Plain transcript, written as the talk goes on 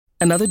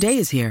Another day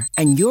is here,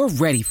 and you're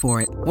ready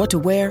for it. What to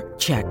wear?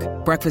 Check.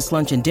 Breakfast,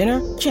 lunch, and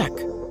dinner? Check.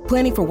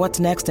 Planning for what's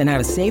next and how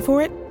to save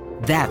for it?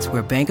 That's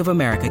where Bank of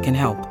America can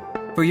help.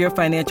 For your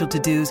financial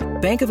to-dos,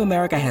 Bank of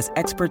America has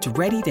experts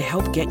ready to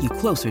help get you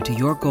closer to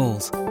your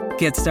goals.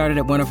 Get started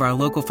at one of our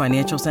local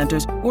financial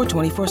centers or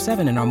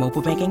 24/7 in our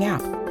mobile banking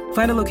app.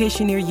 Find a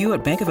location near you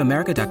at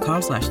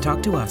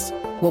bankofamerica.com/talktous.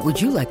 What would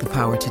you like the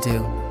power to do?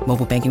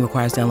 Mobile banking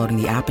requires downloading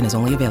the app and is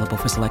only available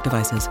for select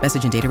devices.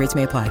 Message and data rates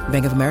may apply.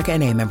 Bank of America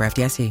N.A., member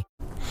FDIC.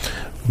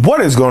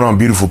 What is going on,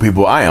 beautiful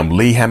people? I am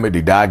Lee Hammett,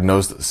 the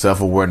diagnosed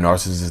self-aware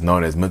narcissist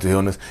known as mental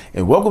illness,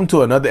 and welcome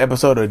to another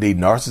episode of the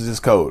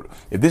Narcissist Code.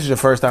 If this is your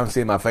first time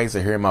seeing my face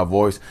or hearing my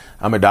voice,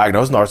 I'm a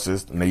diagnosed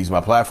narcissist, and I use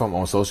my platform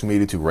on social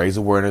media to raise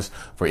awareness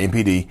for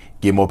NPD,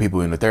 get more people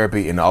into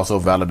therapy, and also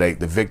validate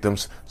the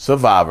victims,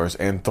 survivors,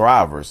 and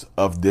thrivers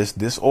of this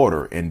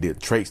disorder and the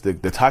traits, the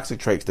toxic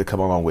traits that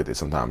come along with it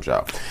sometimes,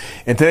 y'all.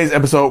 In today's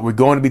episode, we're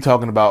going to be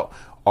talking about,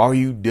 are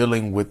you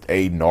dealing with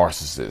a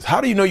narcissist?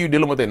 How do you know you're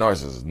dealing with a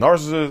narcissist?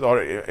 Narcissist,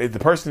 or is the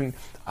person?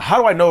 How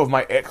do I know if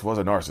my ex was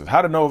a narcissist?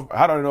 How do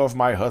I know if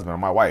my husband or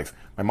my wife,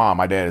 my mom,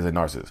 my dad is a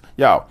narcissist?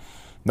 Y'all,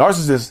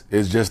 narcissist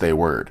is just a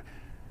word.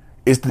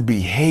 It's the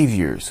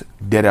behaviors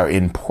that are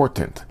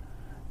important.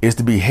 It's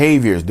the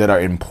behaviors that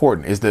are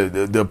important. It's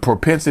the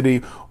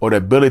propensity or the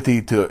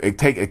ability to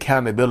take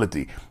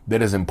accountability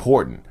that is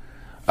important.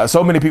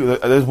 So many people,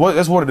 that's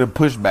one of the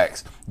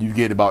pushbacks you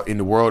get about in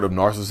the world of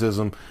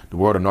narcissism, the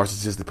world of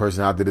narcissistic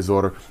personality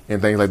disorder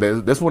and things like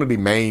that. That's one of the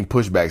main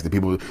pushbacks that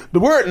people, the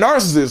word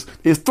narcissist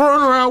is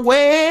thrown around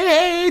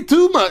way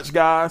too much,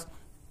 guys.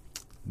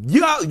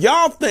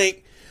 Y'all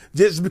think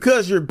just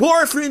because your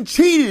boyfriend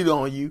cheated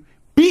on you,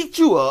 beat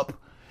you up,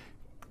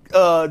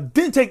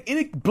 didn't take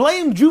any,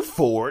 blamed you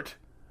for it,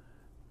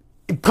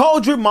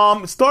 called your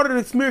mom, started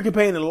a smear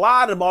campaign and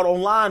lied about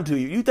online to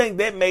you. You think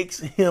that makes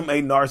him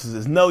a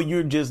narcissist? No,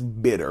 you're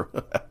just bitter.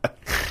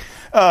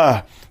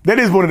 That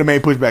is one of the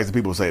main pushbacks that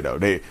people say, though.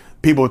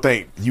 People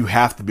think you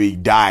have to be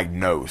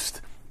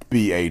diagnosed to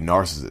be a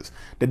narcissist.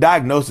 The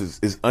diagnosis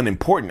is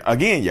unimportant.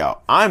 Again,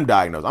 y'all, I'm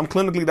diagnosed. I'm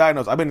clinically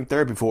diagnosed. I've been in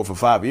therapy for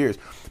 5 years,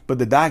 but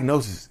the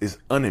diagnosis is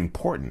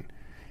unimportant.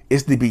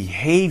 It's the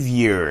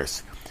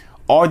behaviors.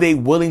 Are they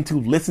willing to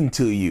listen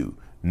to you?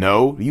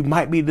 No, you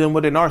might be dealing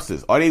with a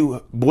narcissist. Are they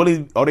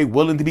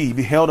willing to be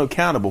held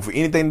accountable for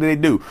anything that they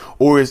do?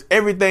 Or is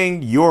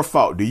everything your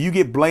fault? Do you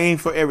get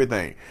blamed for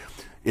everything?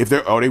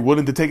 Are they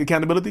willing to take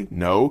accountability?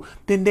 No.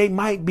 Then they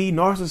might be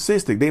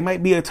narcissistic. They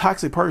might be a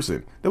toxic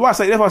person. That's why I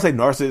say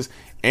narcissists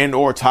and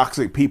or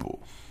toxic people.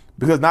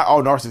 Because not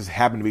all narcissists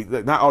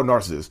not all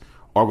narcissists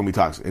are going to be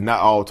toxic, and not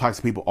all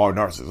toxic people are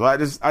narcissists. So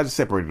I just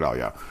separated it all,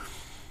 y'all.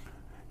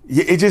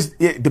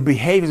 The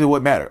behaviors are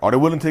what matter. Are they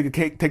willing to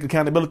take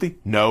accountability?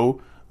 No.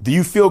 Do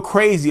you feel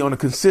crazy on a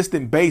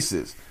consistent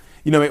basis?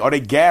 You know, are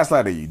they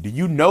gaslighting you? Do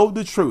you know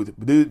the truth?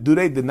 Do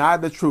they deny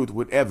the truth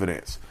with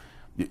evidence?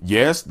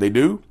 Yes, they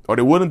do. Are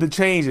they willing to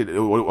change it?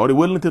 Or are they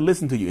willing to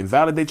listen to you and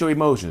validate your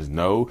emotions?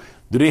 No.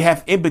 Do they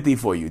have empathy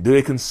for you? Do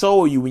they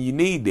console you when you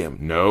need them?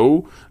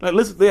 No. Like,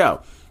 listen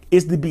out.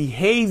 It's the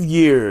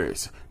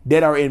behaviors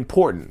that are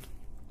important.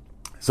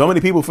 So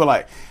many people feel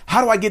like,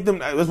 how do I get them?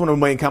 That's one of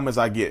the main comments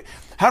I get.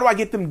 How do I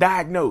get them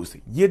diagnosed?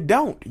 You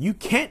don't. You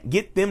can't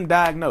get them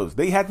diagnosed.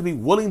 They have to be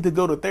willing to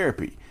go to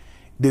therapy.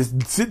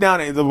 Just sit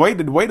down and the way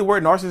the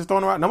word narcissist is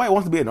thrown around. Nobody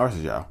wants to be a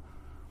narcissist, y'all.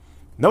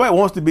 Nobody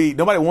wants to be a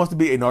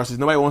narcissist.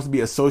 Nobody wants to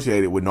be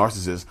associated with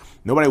narcissists.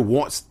 Nobody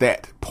wants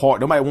that part.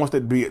 Nobody wants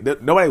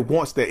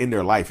that in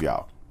their life,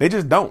 y'all. They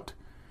just don't.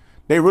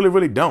 They really,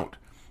 really don't.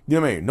 You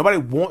know what I mean? Nobody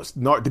wants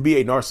to be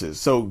a narcissist.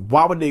 So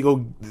why would they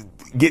go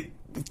get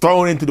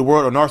thrown into the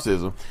world of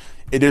narcissism?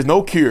 If there's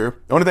no cure,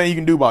 the only thing you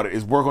can do about it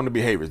is work on the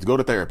behaviors, go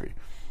to therapy.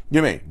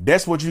 You know what I mean?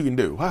 That's what you can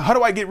do. How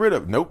do I get rid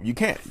of it? Nope, you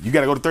can't. You got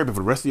to go to therapy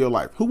for the rest of your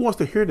life. Who wants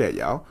to hear that,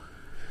 y'all?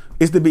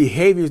 It's the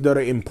behaviors that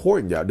are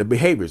important, y'all. The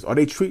behaviors. Are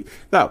they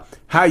now,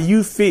 how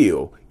you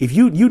feel, if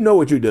you know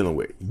what you're dealing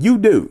with, you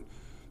do.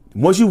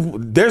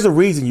 There's a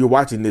reason you're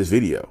watching this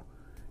video.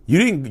 You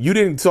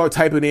didn't start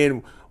typing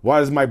in, why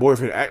does my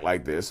boyfriend act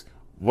like this?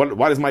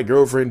 Why does my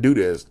girlfriend do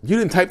this? You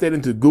didn't type that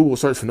into Google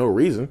search for no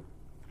reason.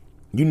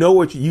 You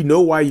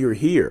know why you're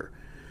here.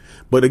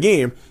 But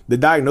again, the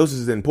diagnosis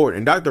is important.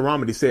 And Dr.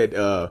 Ramadi said,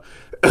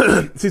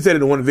 she said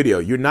in one video,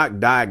 you're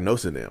not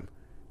diagnosing them.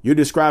 You're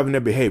describing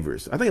their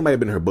behaviors. I think it might have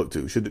been in her book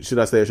too. Should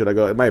I say it? Should I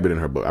go? It might have been in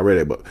her book. I read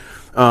that book.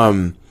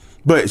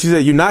 But she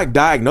said, you're not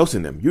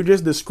diagnosing them. You're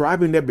just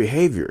describing their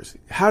behaviors.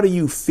 How do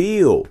you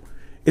feel?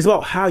 It's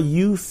about how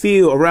you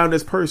feel around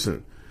this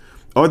person.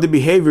 Are the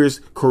behaviors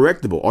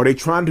correctable? Are they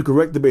trying to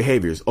correct the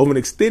behaviors over an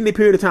extended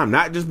period of time?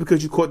 Not just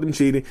because you caught them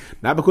cheating,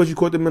 not because you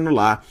caught them in a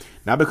lie,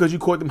 not because you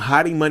caught them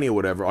hiding money or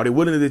whatever. Are they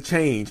willing to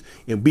change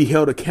and be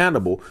held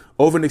accountable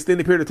over an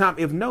extended period of time?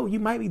 If no, you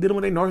might be dealing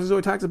with a narcissist or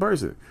a toxic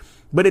person.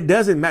 But it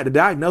doesn't matter. The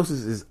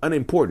diagnosis is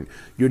unimportant.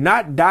 You're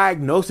not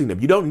diagnosing them.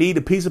 You don't need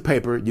a piece of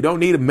paper. You don't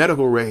need a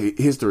medical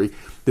history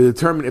to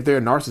determine if they're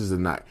a narcissist or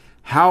not.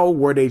 How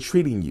were they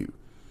treating you?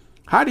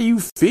 How do you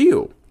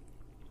feel?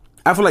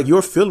 I feel like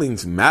your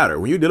feelings matter.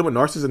 When you're dealing with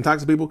narcissists and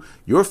toxic people,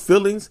 your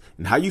feelings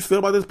and how you feel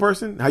about this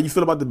person, how you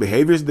feel about the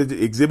behaviors that they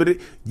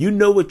exhibited, you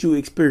know what you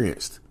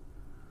experienced.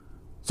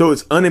 So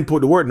it's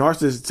unimportant. The word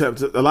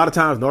narcissist, a lot of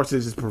times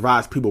narcissist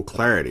provides people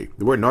clarity.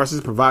 The word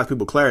narcissist provides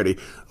people clarity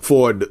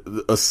for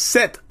a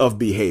set of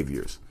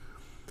behaviors.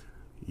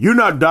 You're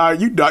not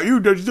dying. You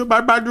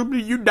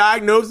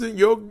diagnosing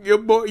your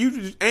boy. You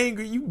just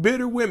angry. You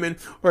bitter women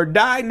are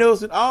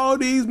diagnosing all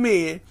these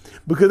men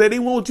because they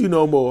didn't want you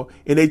no more,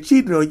 and they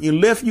cheated on you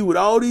and left you with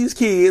all these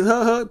kids.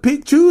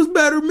 Choose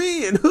better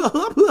men.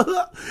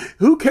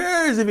 Who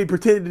cares if he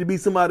pretended to be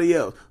somebody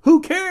else? Who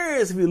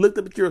cares if he looked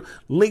up at your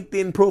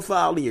LinkedIn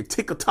profile and your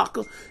TikTok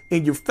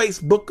and your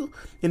Facebook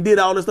and did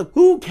all this stuff?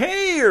 Who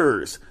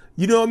cares?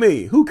 You know what I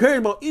mean? Who cares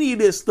about any of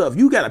this stuff?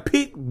 You got to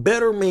pick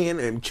better men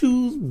and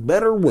choose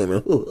better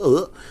women.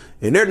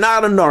 And they're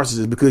not a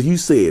narcissist because you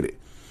said it.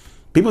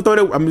 People throw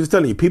that, I'm just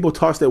telling you, people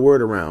toss that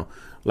word around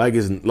like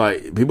it's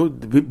like people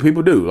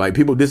do. Like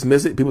people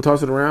dismiss it. People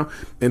toss it around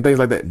and things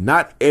like that.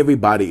 Not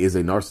everybody is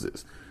a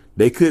narcissist.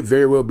 They could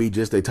very well be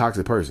just a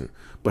toxic person.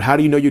 But how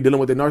do you know you're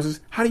dealing with a narcissist?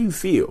 How do you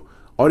feel?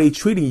 Are they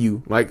treating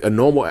you like a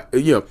normal,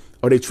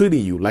 are they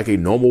treating you like a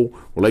normal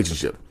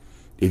relationship?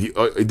 If you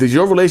does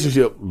your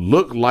relationship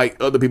look like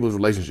other people's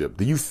relationship?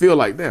 Do you feel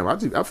like, damn, I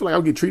feel like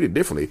I'll get treated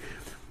differently?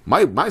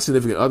 My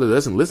significant other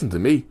doesn't listen to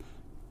me.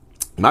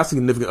 My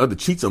significant other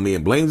cheats on me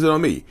and blames it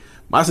on me.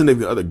 My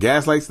significant other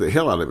gaslights the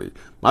hell out of me.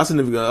 My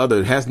significant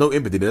other has no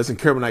empathy. They doesn't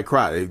care when I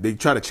cry. They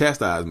try to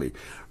chastise me.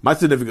 My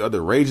significant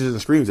other rages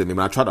and screams at me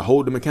when I try to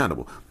hold them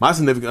accountable. My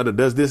significant other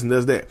does this and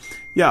does that.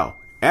 Y'all,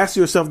 ask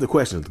yourself the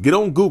questions. Get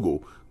on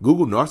Google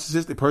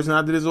narcissistic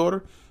personality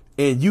disorder.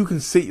 And you can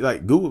see,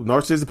 like, Google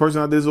narcissistic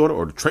personality disorder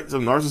or the traits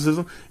of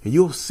narcissism, and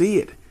you'll see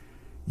it.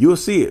 You'll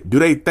see it. Do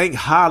they think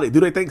highly?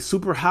 Do they think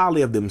super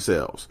highly of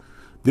themselves?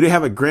 Do they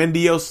have a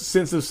grandiose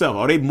sense of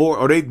self?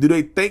 Do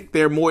they think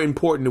they're more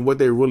important than what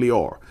they really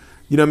are?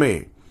 You know what I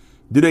mean?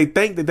 Do they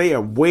think that they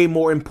are way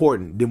more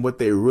important than what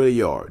they really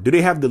are? Do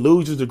they have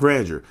delusions of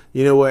grandeur?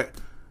 You know what?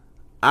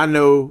 I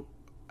know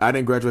I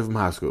didn't graduate from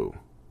high school.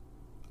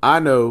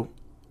 I know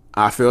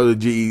I failed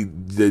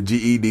the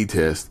GED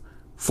test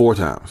 4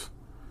 times.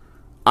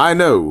 I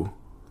know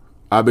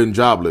I've been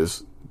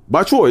jobless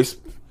by choice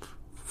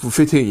for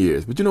 15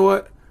 years. But you know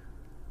what?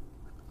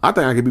 I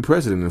think I could be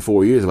president in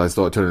 4 years if I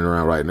start turning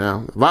around right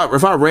now.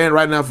 If I ran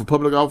right now for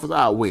public office,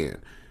 I'll win.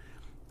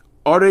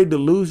 Are they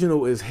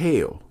delusional as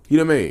hell? You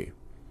know what I mean?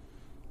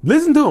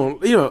 Listen to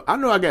them. I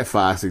know I got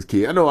 5, 6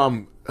 kids. I know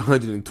I'm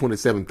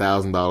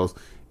 $127,000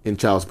 in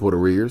child support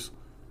arrears.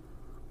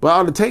 But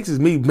all it takes is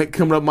me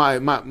coming up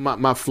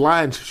my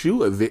flying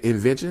shoe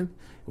invention.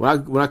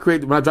 When I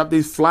drop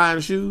these flying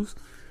shoes,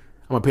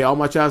 I'm gonna pay all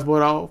my child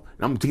support off,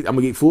 and I'm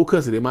gonna get full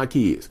custody of my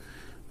kids.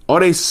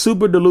 Are they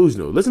super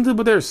delusional? Listen to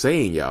what they're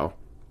saying, y'all.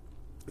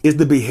 It's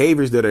the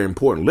behaviors that are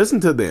important. Listen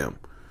to them.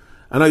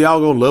 I know y'all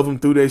gonna love them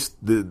through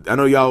I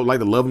know y'all like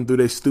to love them through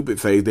their stupid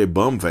phase, their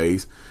bum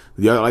phase.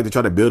 Y'all like to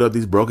try to build up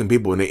these broken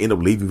people, and they end up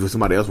leaving for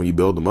somebody else when you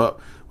build them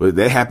up. But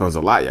that happens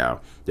a lot,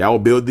 y'all. Y'all will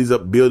build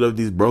up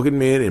these broken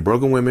men and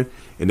broken women,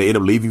 and they end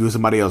up leaving for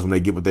somebody else when they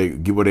get what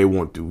they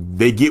want to.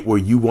 They get where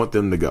you want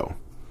them to go.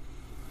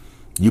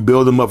 You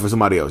build them up for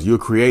somebody else. You're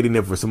creating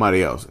them for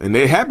somebody else. And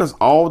it happens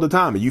all the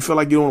time. And you feel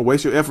like you don't want to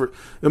waste your effort.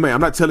 I'm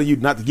not telling you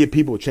not to give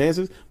people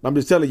chances. I'm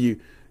just telling you,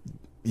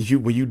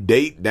 when you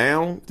date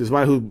down to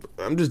somebody who,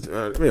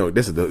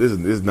 this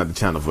is not the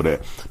channel for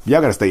that.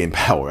 Y'all got to stay in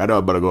power. I know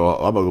I'm about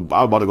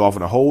to go off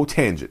on a whole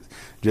tangent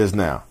just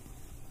now.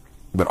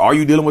 But are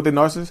you dealing with a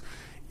narcissist?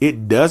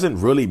 It doesn't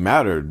really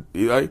matter.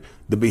 Right?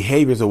 The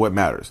behaviors are what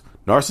matters.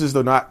 Narcissist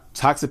or not,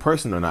 toxic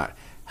person or not.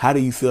 How do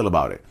you feel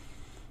about it?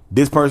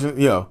 This person,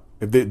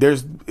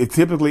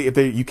 if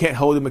you can't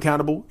hold them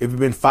accountable, if it's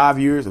been 5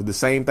 years of the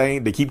same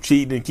thing, they keep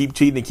cheating and keep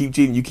cheating and keep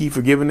cheating, you keep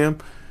forgiving them,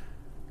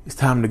 it's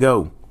time to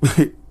go.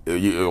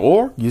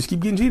 Or you just keep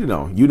getting cheated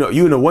on.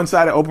 You're in a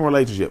one-sided open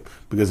relationship,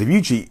 because if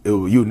you cheat,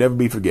 you'll never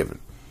be forgiven.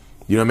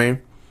 You know what I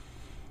mean?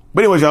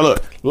 But anyways, y'all,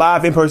 look,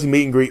 live in-person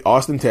meet and greet,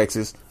 Austin,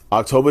 Texas,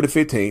 October the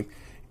 15th.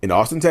 In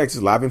Austin,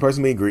 Texas, live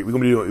in-person meet and greet. We're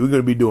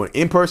gonna be doing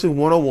in-person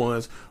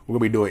one-on-ones. We're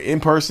gonna be doing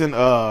in-person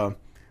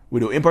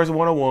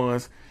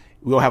one-on-ones.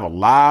 We're gonna have a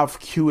live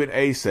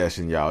Q&A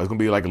session, y'all. It's gonna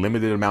be like a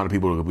limited amount of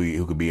people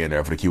who could be in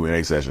there for the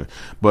Q&A session.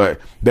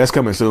 But that's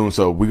coming soon.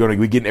 So we're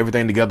getting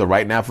everything together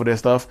right now for that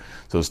stuff.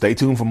 So stay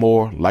tuned for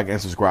more. Like and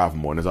subscribe for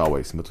more. And as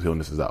always, Mental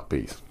Illness is out.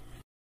 Peace.